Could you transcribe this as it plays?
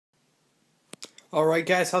Alright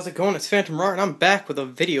guys, how's it going? It's Phantom Roar and I'm back with a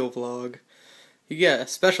video vlog. You got a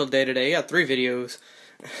special day today, you got 3 videos.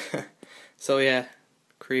 So yeah,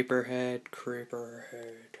 creeper head,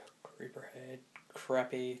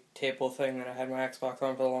 crappy table thing that I had my Xbox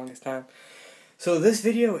on for the longest time. So this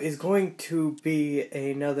video is going to be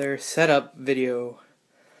another setup video.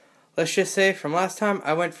 Let's just say from last time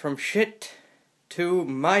I went from shit to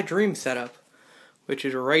my dream setup, which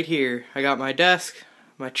is right here. I got my desk,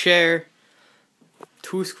 my chair,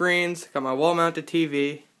 2 screens, got my wall-mounted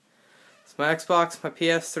TV, it's my Xbox, my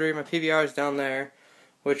PS3, my PVR is down there,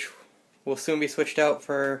 which will soon be switched out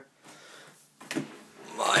for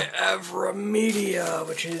my Avra Media,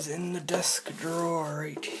 which is in the desk drawer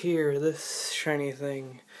right here, this shiny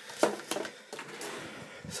thing.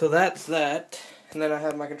 So that's that, and then I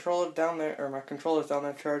have my controller down there, or my controller's down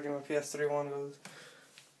there charging, my PS3 one goes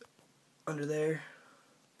under there.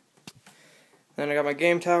 Then I got my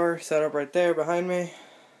game tower set up right there behind me.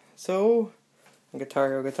 So,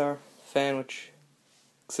 guitar, fan, which,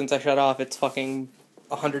 since I shut off, it's fucking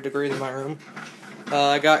 100 degrees in my room.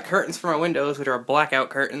 I got curtains for my windows, which are blackout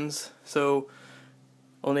curtains, so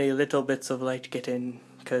only little bits of light get in,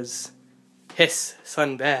 because hiss,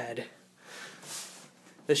 sun bad.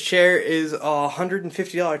 This chair is a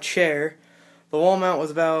 $150 chair. The wall mount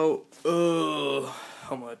was about,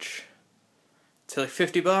 how much? It's like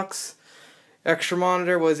 $50. Extra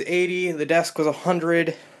monitor was $80, the desk was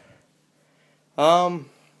 $100.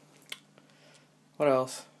 What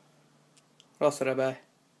else? What else did I buy?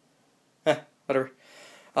 Whatever.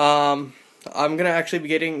 I'm gonna actually be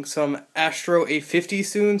getting some Astro A50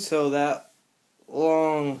 soon, so that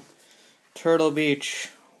long Turtle Beach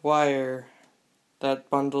wire that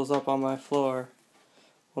bundles up on my floor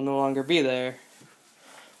will no longer be there,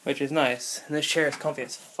 which is nice. And this chair is comfy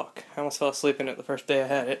as fuck. I almost fell asleep in it the first day I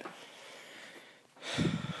had it.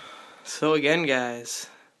 So again, guys,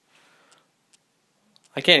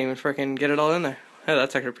 I can't even freaking get it all in there. Hey,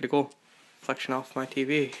 that's actually pretty cool. Reflection off my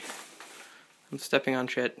TV. I'm stepping on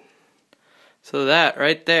shit. So that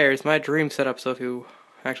right there is my dream setup. So if you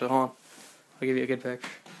actually hold on, I'll give you a good picture.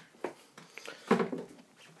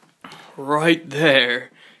 Right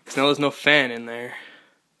there, because now there's no fan in there.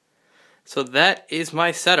 So that is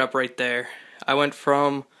my setup right there. I went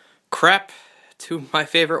from crap to my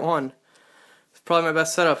favorite one. Probably my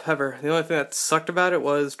best setup ever. The only thing that sucked about it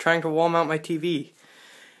was trying to wall mount my TV.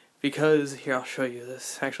 Because, here, I'll show you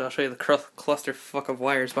this. Actually, I'll show you the clusterfuck of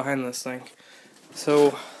wires behind this thing.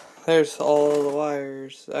 So, there's all the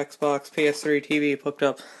wires. Xbox, PS3, TV hooked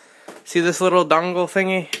up. See this little dongle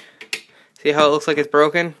thingy? See how it looks like it's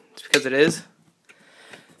broken? It's because it is.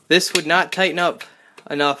 This would not tighten up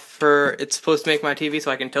enough for, it's supposed to make my TV so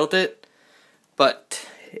I can tilt it. But,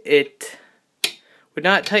 it would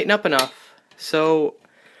not tighten up enough. So,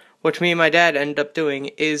 what me and my dad ended up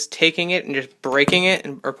doing is taking it and just breaking it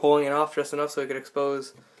or pulling it off just enough so we could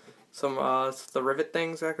expose some the rivet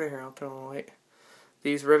things back there. Here, I'll turn on the light.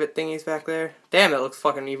 These rivet thingies back there. Damn, it looks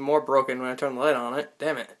fucking even more broken when I turn the light on it.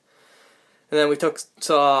 Damn it. And then we took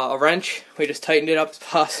a wrench. We just tightened it up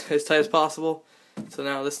as tight as possible. So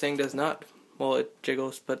now this thing does not. Well, it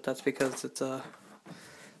jiggles, but that's because it's there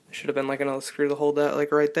should have been like another screw to hold that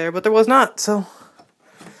like right there, but there was not. So.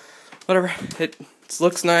 Whatever, it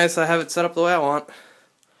looks nice, I have it set up the way I want.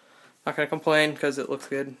 Not gonna complain because it looks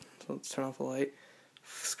good. So let's turn off the light.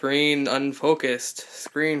 Screen unfocused.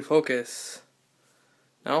 Screen focus.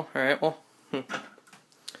 No? Alright, well.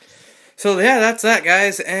 So yeah, that's that,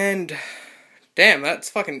 guys, and damn, that's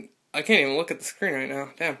fucking, I can't even look at the screen right now.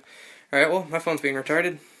 Damn. Alright, well, my phone's being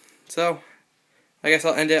retarded. So, I guess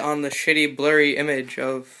I'll end it on the shitty blurry image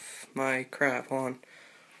of my crap. Hold on.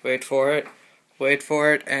 Wait for it. Wait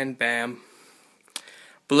for it, and bam.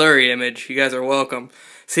 Blurry image. You guys are welcome.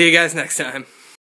 See you guys next time.